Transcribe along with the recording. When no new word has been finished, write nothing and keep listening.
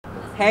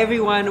Hey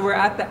everyone, we're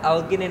at the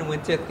Elgin and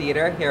Winter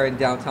Theatre here in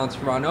downtown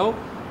Toronto,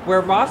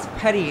 where Ross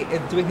Petty is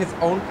doing his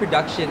own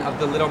production of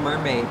The Little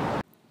Mermaid.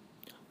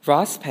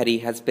 Ross Petty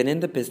has been in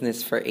the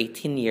business for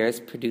 18 years,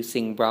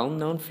 producing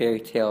well-known fairy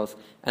tales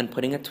and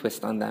putting a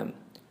twist on them.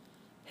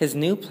 His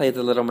new play,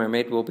 The Little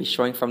Mermaid, will be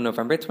showing from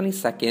November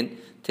 22nd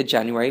to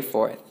January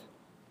 4th.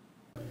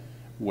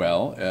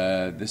 Well,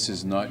 this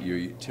is not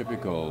your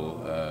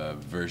typical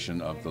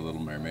version of The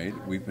Little Mermaid.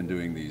 We've been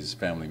doing these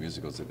family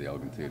musicals at the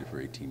Elgin Theatre for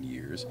 18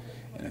 years,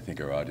 and I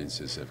think our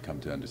audiences have come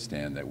to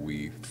understand that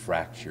we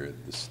fracture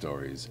the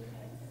stories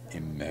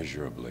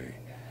immeasurably.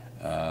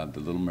 The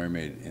Little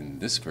Mermaid in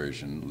this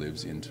version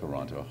lives in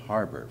Toronto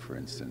Harbour, for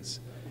instance.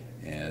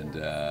 And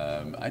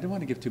I don't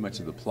want to give too much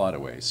of the plot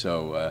away,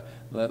 so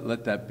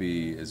let that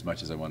be as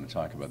much as I want to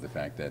talk about the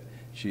fact that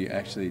she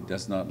actually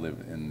does not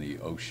live in the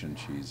ocean,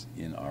 she's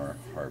in our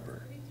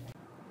harbor.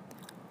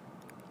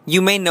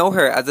 You may know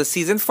her as the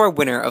Season 4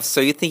 winner of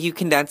So You Think You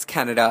Can Dance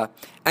Canada,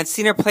 and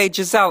seen her play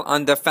Giselle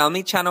on the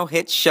Family Channel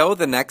hit show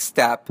The Next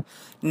Step.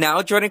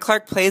 Now Jordan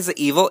Clark plays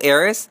the evil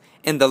heiress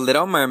in The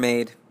Little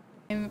Mermaid.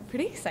 I'm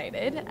pretty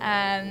excited.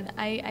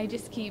 I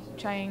just keep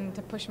trying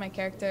to push my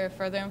character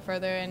further and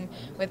further, and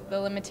with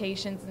the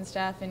limitations and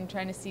stuff, and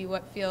trying to see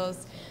what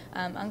feels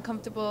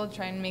uncomfortable,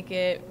 try and make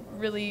it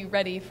really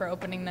ready for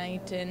opening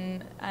night.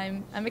 And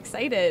I'm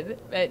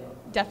excited,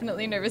 but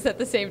definitely nervous at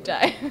the same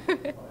time.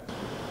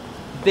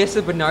 This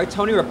is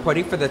Toney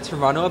reporting for the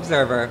Toronto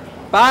Observer.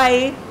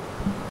 Bye!